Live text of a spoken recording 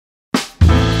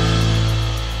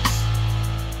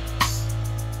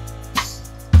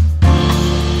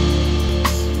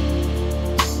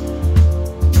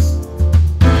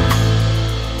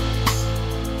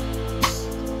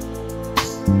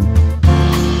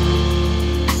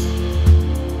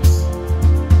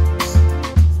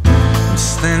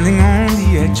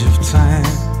passage of time.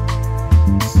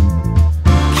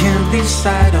 Can't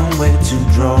decide on where to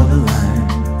draw the line.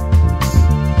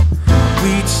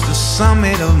 Reached the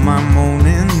summit of my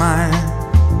moaning mind.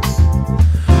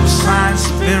 Signs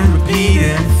have been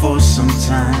repeating for some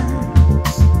time.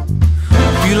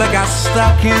 Feel like I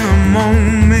stuck in a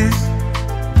moment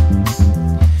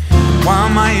while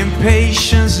my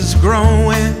impatience is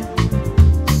growing.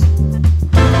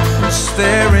 I'm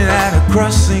staring at a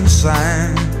crossing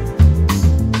sign.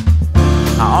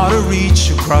 I ought to reach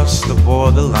across the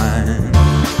borderline.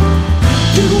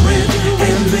 Do it,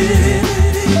 admit it,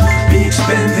 be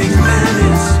expending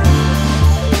minutes.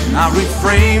 I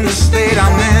reframe the state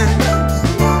I'm in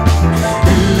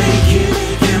and make it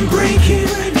and break it,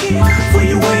 for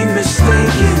you ain't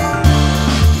mistaken.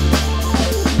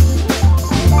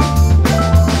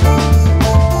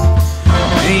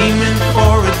 Aiming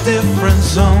for a different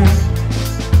zone.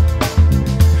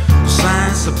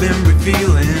 Signs have been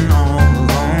revealing all along.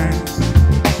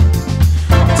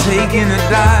 Taking a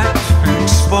dive and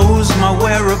expose my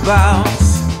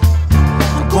whereabouts.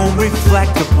 I'm gonna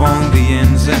reflect upon the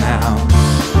ins and outs.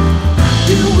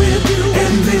 Do it,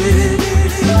 admit it,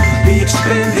 be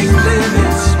expending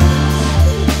limits.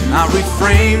 And I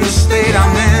reframe the state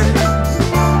I'm in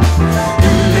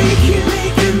and make it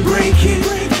and break it,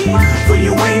 for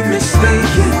you ain't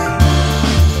mistaken.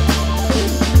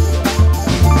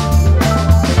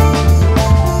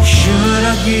 Should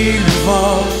I get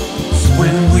involved? It's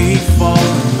when we fall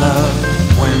in love,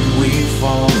 when we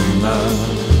fall in love.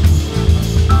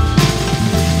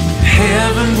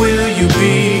 Heaven, will you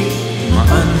be